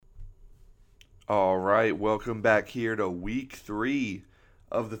All right, welcome back here to week 3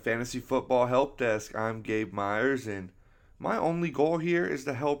 of the Fantasy Football Help Desk. I'm Gabe Myers, and my only goal here is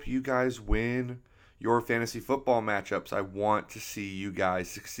to help you guys win your fantasy football matchups. I want to see you guys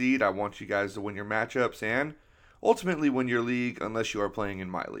succeed. I want you guys to win your matchups and ultimately win your league, unless you are playing in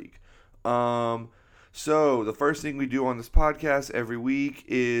my league. Um, so the first thing we do on this podcast every week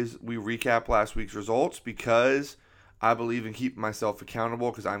is we recap last week's results because I believe in keeping myself accountable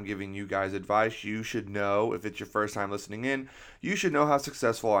because I'm giving you guys advice. You should know, if it's your first time listening in, you should know how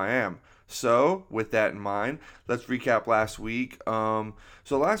successful I am. So, with that in mind, let's recap last week. So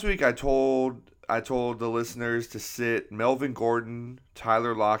last week I told the listeners to sit Melvin Gordon,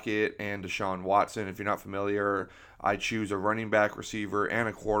 Tyler Lockett, and Deshaun Watson. If you're not familiar, I choose a running back, receiver, and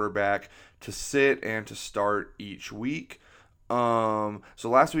a quarterback to sit and to start each week. So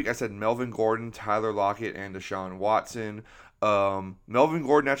last week I said Melvin Gordon, Tyler Lockett, and Deshaun Watson. Melvin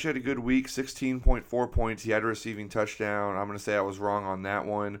Gordon actually had a good week, 16.4 points. He had a receiving touchdown. I'm going to say I was wrong on that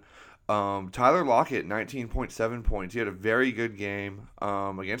one. Tyler Lockett, 19.7 points. He had a very good game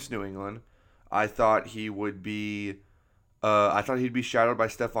against New England. I thought he would be. I thought he'd be shadowed by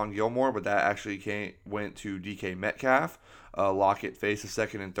Stephon Gilmore, but that actually went to DK Metcalf. Lockett faced the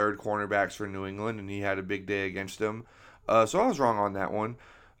second and third cornerbacks for New England, and he had a big day against them. So I was wrong on that one.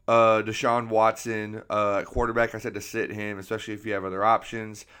 Deshaun Watson, quarterback, I said to sit him, especially if you have other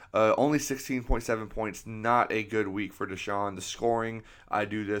options. Only 16.7 points, not a good week for Deshaun. The scoring, I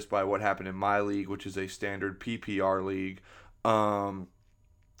do this by what happened in my league, which is a standard PPR league.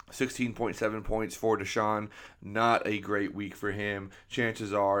 16.7 points for Deshaun. Not a great week for him.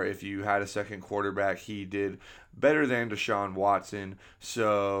 Chances are, if you had a second quarterback, he did better than Deshaun Watson.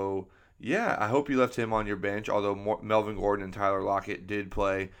 So, yeah, I hope you left him on your bench, although Melvin Gordon and Tyler Lockett did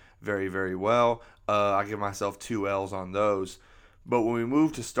play very, very well. I give myself 2 L's on those. But when we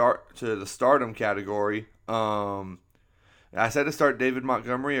move to the stardom category, I said to start David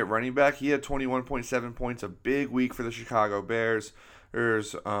Montgomery at running back. He had 21.7 points, a big week for the Chicago Bears.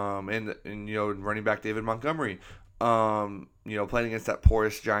 Running back David Montgomery. Playing against that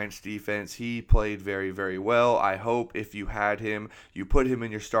porous Giants defense, he played very, very well. I hope if you had him, you put him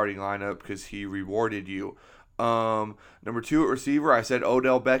in your starting lineup because he rewarded you. Number 2 at receiver, I said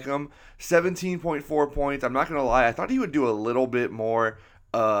Odell Beckham, 17.4 points. I'm not going to lie, I thought he would do a little bit more.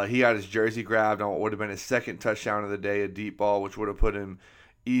 He got his jersey grabbed on what would have been his second touchdown of the day, a deep ball, which would have put him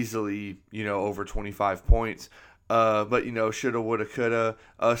easily, over 25 points. But shoulda, woulda, coulda.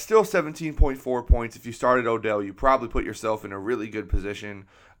 Still 17.4 points. If you started Odell, you probably put yourself in a really good position.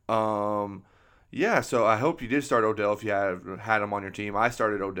 So I hope you did start Odell if you had him on your team. I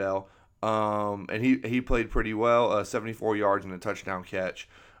started Odell, and he played pretty well. 74 yards and a touchdown catch.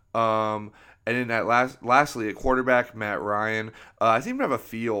 And then lastly, at quarterback, Matt Ryan. I seem to have a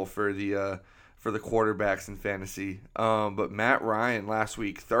feel for the quarterbacks in fantasy. But Matt Ryan last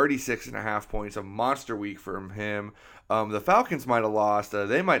week, 36.5 points, a monster week from him. The Falcons might have lost.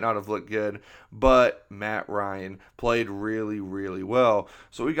 They might not have looked good, but Matt Ryan played really, really well.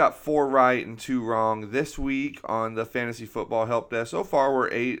 So we got 4 right and 2 wrong this week on the Fantasy Football Help Desk. So far,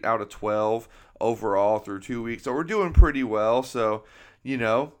 we're 8 out of 12 overall through 2 weeks. So we're doing pretty well. So,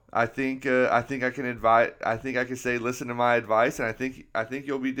 I think I can advise. I think I can say listen to my advice, and I think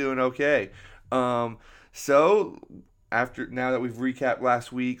you'll be doing okay. So after now that we've recapped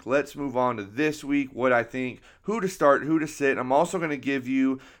last week, let's move on to this week. What I think, who to start, who to sit. I'm also going to give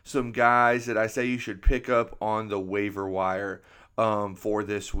you some guys that I say you should pick up on the waiver wire for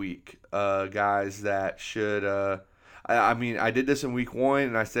this week. Guys that should. I did this in week 1,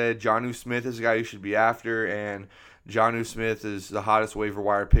 and I said Jonnu Smith is a guy you should be after, and Jonnu Smith is the hottest waiver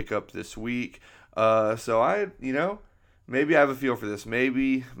wire pickup this week. Maybe I have a feel for this.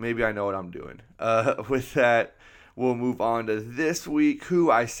 Maybe I know what I'm doing. With that, we'll move on to this week,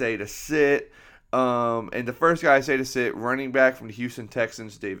 who I say to sit. And the first guy I say to sit, running back from the Houston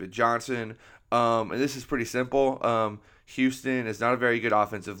Texans, David Johnson. And this is pretty simple. Houston is not a very good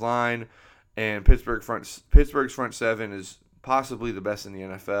offensive line, and Pittsburgh's front seven is possibly the best in the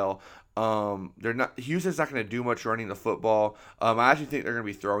NFL. Houston's not going to do much running the football. I actually think they're going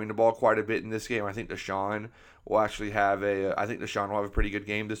to be throwing the ball quite a bit in this game. I think Deshaun will have a pretty good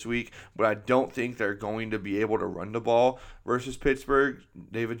game this week, but I don't think they're going to be able to run the ball versus Pittsburgh.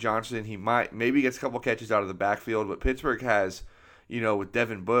 David Johnson, maybe gets a couple catches out of the backfield, but Pittsburgh has, with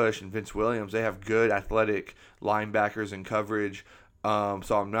Devin Bush and Vince Williams, they have good athletic linebackers and coverage. So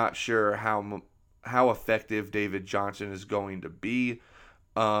I'm not sure how effective David Johnson is going to be.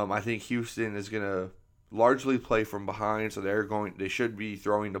 I think Houston is going to largely play from behind, so they should be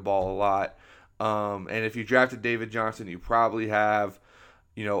throwing the ball a lot. And if you drafted David Johnson, you probably have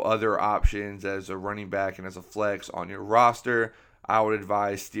other options as a running back and as a flex on your roster, I would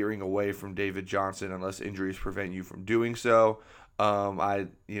advise steering away from David Johnson unless injuries prevent you from doing so.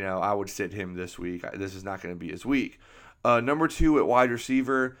 I would sit him this week. This is not going to be his week. Number 2 at wide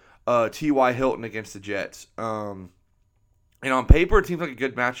receiver, T.Y. Hilton against the Jets. And on paper, it seems like a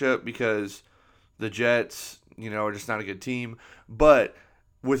good matchup because the Jets, are just not a good team. But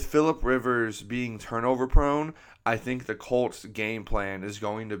with Phillip Rivers being turnover prone, I think the Colts' game plan is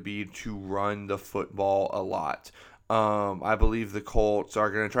going to be to run the football a lot. I believe the Colts are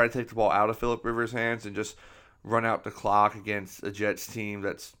going to try to take the ball out of Phillip Rivers' hands and just run out the clock against a Jets team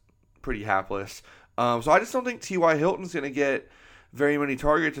that's pretty hapless. So I just don't think T.Y. Hilton's going to get very many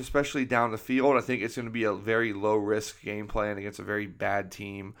targets, especially down the field. I think it's going to be a very low-risk game plan against a very bad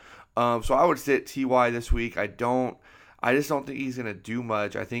team. So I would sit T.Y. this week. I just don't think he's going to do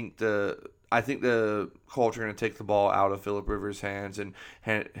much. I think the Colts are going to take the ball out of Phillip Rivers' hands and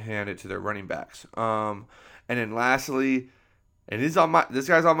hand it to their running backs. And then lastly, this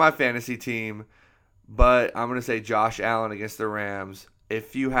guy's on my fantasy team, but I'm going to say Josh Allen against the Rams.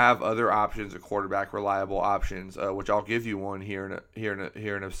 If you have other options, a quarterback reliable options, which I'll give you one here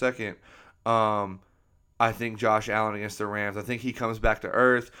in a second. I think Josh Allen against the Rams, I think he comes back to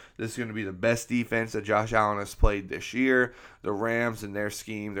earth. This is going to be the best defense that Josh Allen has played this year. The Rams and their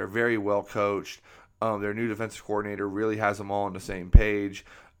scheme, they're very well coached. Their new defensive coordinator really has them all on the same page.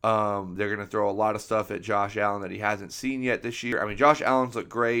 They're going to throw a lot of stuff at Josh Allen that he hasn't seen yet this year. I mean, Josh Allen's looked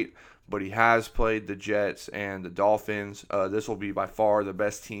great, but he has played the Jets and the Dolphins. This will be by far the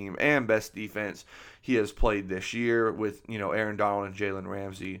best team and best defense he has played this year with, Aaron Donald and Jalen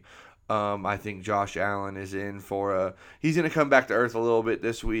Ramsey. I think Josh Allen is in for he's going to come back to earth a little bit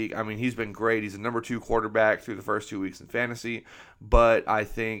this week. I mean, he's been great. He's a number 2 quarterback through the first 2 weeks in fantasy. But I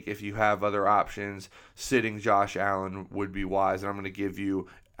think if you have other options, sitting Josh Allen would be wise. And I'm going to give you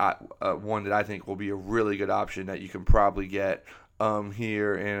one that I think will be a really good option that you can probably get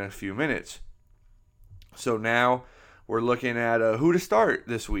here in a few minutes. So now we're looking at who to start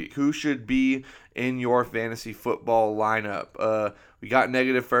this week. Who should be in your fantasy football lineup? We got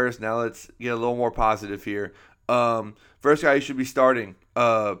negative first. Now let's get a little more positive here. First guy you should be starting,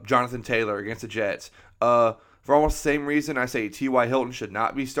 Jonathan Taylor against the Jets. For almost the same reason I say T.Y. Hilton should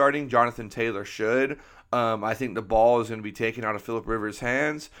not be starting, Jonathan Taylor should. I think the ball is going to be taken out of Phillip Rivers'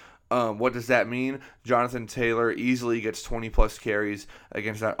 hands. What does that mean? Jonathan Taylor easily gets 20-plus carries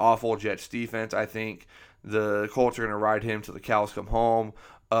against that awful Jets defense. I think the Colts are going to ride him till the cows come home.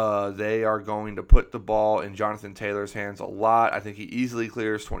 They are going to put the ball in Jonathan Taylor's hands a lot. I think he easily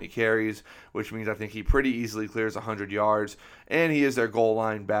clears 20 carries, which means I think he pretty easily clears 100 yards, and he is their goal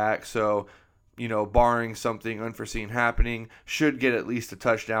line back. So, barring something unforeseen happening, should get at least a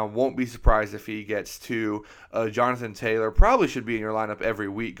touchdown. Won't be surprised if he gets 2. Jonathan Taylor probably should be in your lineup every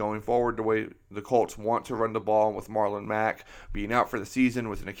week going forward, the way the Colts want to run the ball with Marlon Mack being out for the season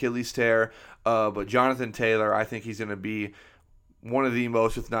with an Achilles tear. But Jonathan Taylor, I think he's going to be one of the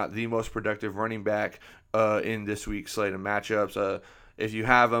most, if not the most productive running back in this week's slate of matchups. If you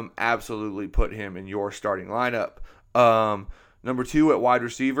have him, absolutely put him in your starting lineup. Number 2 at wide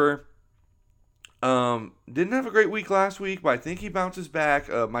receiver. Didn't have a great week last week, but I think he bounces back.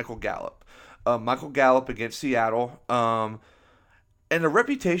 Michael Gallup. Michael Gallup against Seattle. And the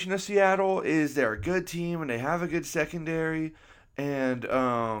reputation of Seattle is they're a good team and they have a good secondary. And they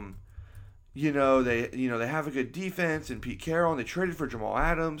have a good defense and Pete Carroll, and they traded for Jamal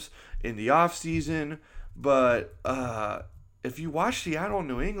Adams in the offseason. But if you watch Seattle and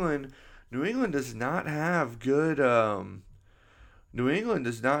New England does not have good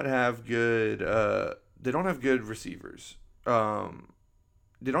they don't have good receivers.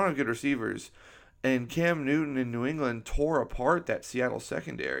 And Cam Newton in New England tore apart that Seattle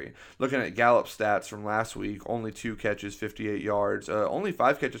secondary. Looking at Gallup's stats from last week, only 2 catches, 58 yards. Only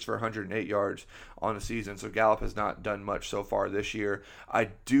 5 catches for 108 yards on the season. So Gallup has not done much so far this year. I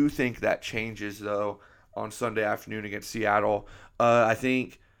do think that changes, though, on Sunday afternoon against Seattle. I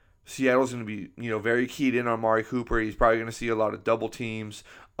think Seattle's going to be, very keyed in on Amari Cooper. He's probably going to see a lot of double teams.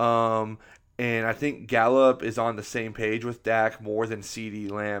 And I think Gallup is on the same page with Dak more than CeeDee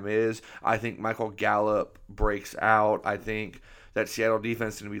Lamb is. I think Michael Gallup breaks out. I think that Seattle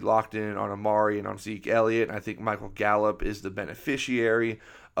defense is going to be locked in on Amari and on Zeke Elliott. I think Michael Gallup is the beneficiary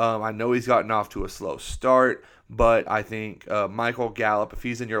I know he's gotten off to a slow start, but I think Michael Gallup, if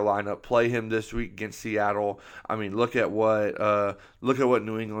he's in your lineup, play him this week against Seattle. I mean, look at what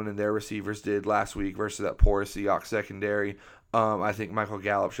New England and their receivers did last week versus that poor Seahawks secondary. I think Michael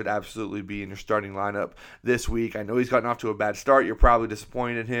Gallup should absolutely be in your starting lineup this week. I know he's gotten off to a bad start. You're probably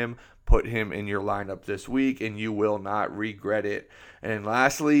disappointed in him. Put him in your lineup this week, and you will not regret it. And then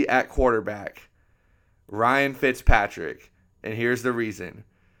lastly, at quarterback, Ryan Fitzpatrick. And here's the reason.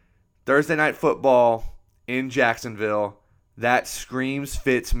 Thursday Night Football in Jacksonville, that screams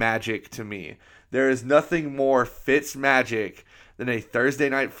Fitz magic to me. There is nothing more Fitz magic than a Thursday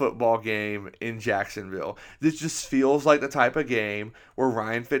Night Football game in Jacksonville. This just feels like the type of game where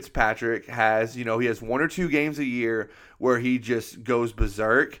Ryan Fitzpatrick has, he has 1 or 2 games a year where he just goes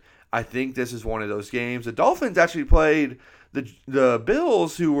berserk. I think this is one of those games. The Dolphins actually played the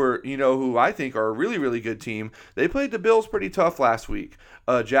Bills, who I think are a really, really good team. They played the Bills pretty tough last week.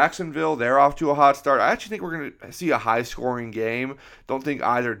 Jacksonville, they're off to a hot start. I actually think we're going to see a high-scoring game. Don't think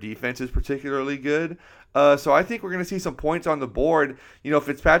either defense is particularly good. So I think we're going to see some points on the board.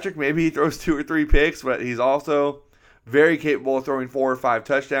 Fitzpatrick, maybe he throws 2 or 3 picks, but he's also very capable of throwing 4 or 5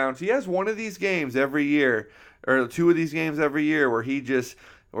 touchdowns. He has one of these games every year, or 2 of these games every year where he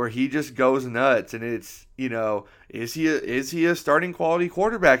just goes nuts, and it's, is he a starting quality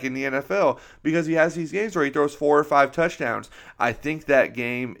quarterback in the NFL? Because he has these games where he throws 4 or 5 touchdowns. I think that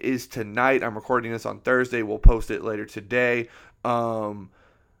game is tonight. I'm recording this on Thursday. We'll post it later today.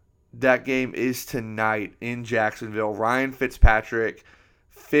 That game is tonight in Jacksonville. Ryan Fitzpatrick,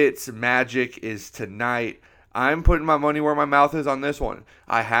 Fitz magic is tonight. I'm putting my money where my mouth is on this one.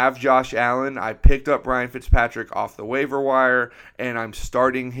 I have Josh Allen. I picked up Ryan Fitzpatrick off the waiver wire, and I'm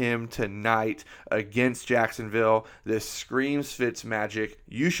starting him tonight against Jacksonville. This screams Fitz magic.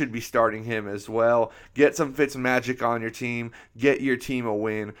 You should be starting him as well. Get some Fitz magic on your team. Get your team a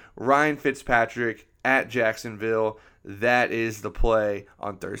win. Ryan Fitzpatrick at Jacksonville. That is the play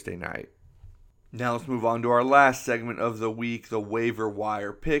on Thursday night. Now let's move on to our last segment of the week, the waiver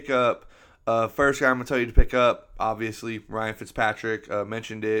wire pickup. First guy I'm going to tell you to pick up, obviously, Ryan Fitzpatrick.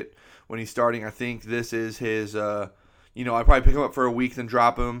 Mentioned it when he's starting. I think this is his, I'd probably pick him up for a week, then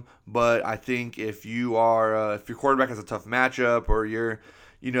drop him. But I think if your quarterback has a tough matchup, or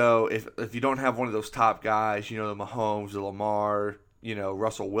if you don't have one of those top guys, the Mahomes, the Lamar,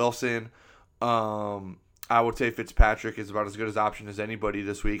 Russell Wilson, I would say Fitzpatrick is about as good as option as anybody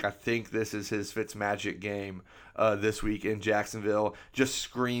this week. I think this is his Fitzmagic game this week in Jacksonville. Just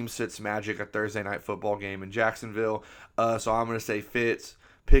screams Fitzmagic, a Thursday Night Football game in Jacksonville. So I'm going to say Fitz.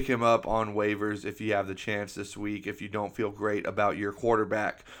 Pick him up on waivers if you have the chance this week, if you don't feel great about your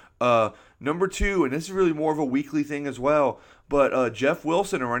quarterback. Number 2, and this is really more of a weekly thing as well, but Jeff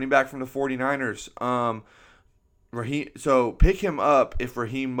Wilson, a running back from the 49ers. So pick him up if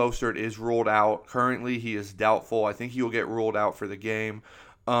Raheem Mostert is ruled out. Currently, he is doubtful. I think he will get ruled out for the game.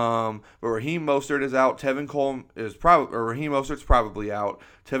 But Raheem Mostert is out. Raheem Mostert's probably out.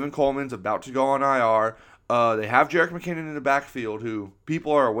 Tevin Coleman's about to go on IR. They have Jerick McKinnon in the backfield, who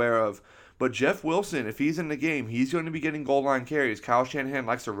people are aware of. But Jeff Wilson, if he's in the game, he's going to be getting goal line carries. Kyle Shanahan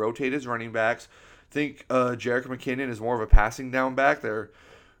likes to rotate his running backs. I think Jerick McKinnon is more of a passing down back. They're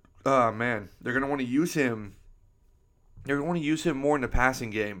going to want to use him. They're going to use him more in the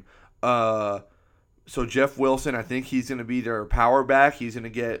passing game. So Jeff Wilson, I think he's going to be their power back. He's going to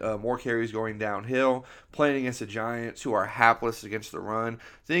get more carries going downhill, playing against the Giants, who are hapless against the run.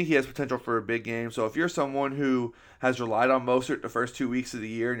 I think he has potential for a big game. So if you're someone who has relied on Mostert the first 2 weeks of the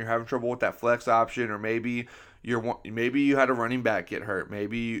year and you're having trouble with that flex option, or maybe you had a running back get hurt,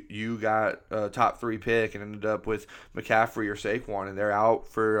 maybe you got a top 3 pick and ended up with McCaffrey or Saquon, and they're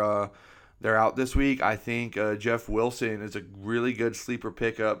out this week. I think Jeff Wilson is a really good sleeper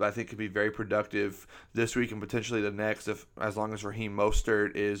pickup. I think could be very productive this week and potentially the next, as long as Raheem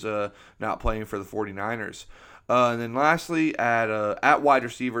Mostert is not playing for the 49ers. And then lastly, at wide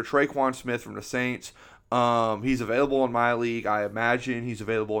receiver, Tre'Quan Smith from the Saints. He's available in my league. I imagine he's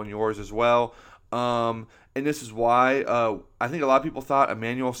available in yours as well. And this is why I think a lot of people thought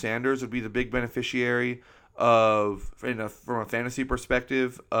Emmanuel Sanders would be the big beneficiary from a fantasy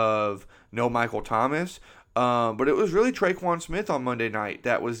perspective of no Michael Thomas. But it was really Tre'Quan Smith on Monday night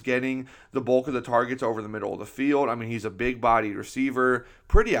that was getting the bulk of the targets over the middle of the field. I mean, he's a big-bodied receiver,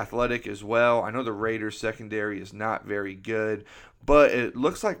 pretty athletic as well. I know the Raiders' secondary is not very good, but it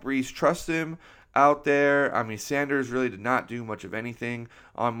looks like Breeze trusts him out there. I mean, Sanders really did not do much of anything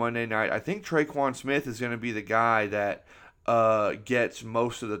on Monday night. I think Tre'Quan Smith is going to be the guy that gets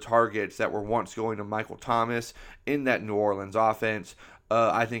most of the targets that were once going to Michael Thomas in that New Orleans offense.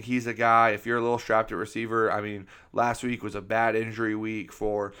 I think he's a guy, if you're a little strapped at receiver, I mean, last week was a bad injury week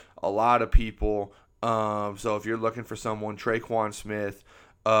for a lot of people. So if you're looking for someone, Traquan Smith,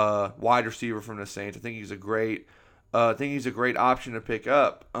 wide receiver from the Saints, I think he's a great option to pick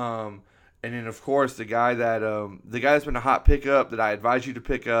up. And then of course the guy that's been a hot pickup that I advise you to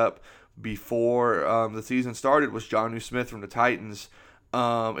pick up before the season started was Jonnu Smith from the Titans.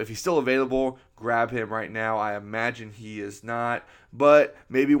 If he's still available, grab him right now. I imagine he is not, but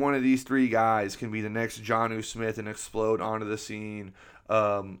maybe one of these three guys can be the next Jonnu Smith and explode onto the scene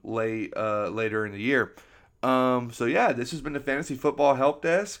later in the year. So yeah, this has been the Fantasy Football Help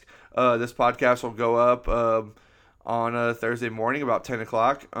Desk. This podcast will go up on a Thursday morning about 10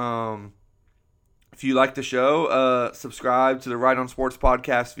 o'clock. If you like the show, subscribe to the Right On Sports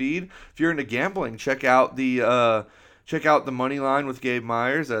podcast feed. If you're into gambling, check out the Money Line with Gabe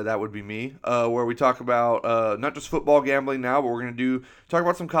Myers. That would be me, where we talk about not just football gambling now, but we're going to talk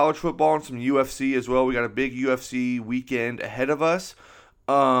about some college football and some UFC as well. We got a big UFC weekend ahead of us.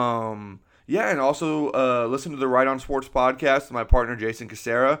 Yeah, and also listen to the Right On Sports podcast with my partner Jason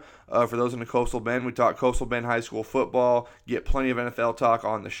Casera. For those in the Coastal Bend, we talk Coastal Bend High School football, get plenty of NFL talk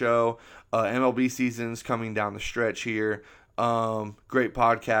on the show. MLB season's coming down the stretch here. Great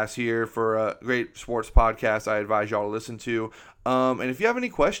podcast here for a great sports podcast I advise y'all to listen to. And if you have any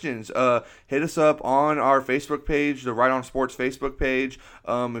questions, hit us up on our Facebook page, the Right On Sports Facebook page.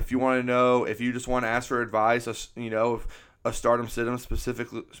 If you want to know, if you just want to ask for advice, if a stardom sit-em specific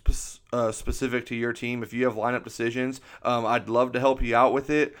to your team. If you have lineup decisions, I'd love to help you out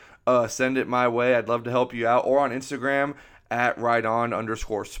with it. Send it my way. I'd love to help you out. Or on Instagram at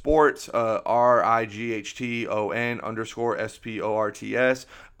righton_sports,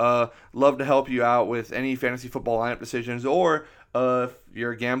 RIGHTON_SPORTS. Love to help you out with any fantasy football lineup decisions, or if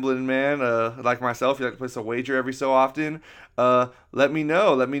you're a gambling man like myself, you like to place a wager every so often, let me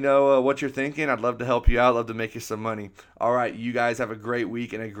know. Let me know what you're thinking. I'd love to help you out. Love to make you some money. All right, you guys have a great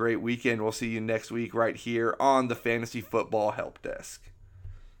week and a great weekend. We'll see you next week right here on the Fantasy Football Help Desk.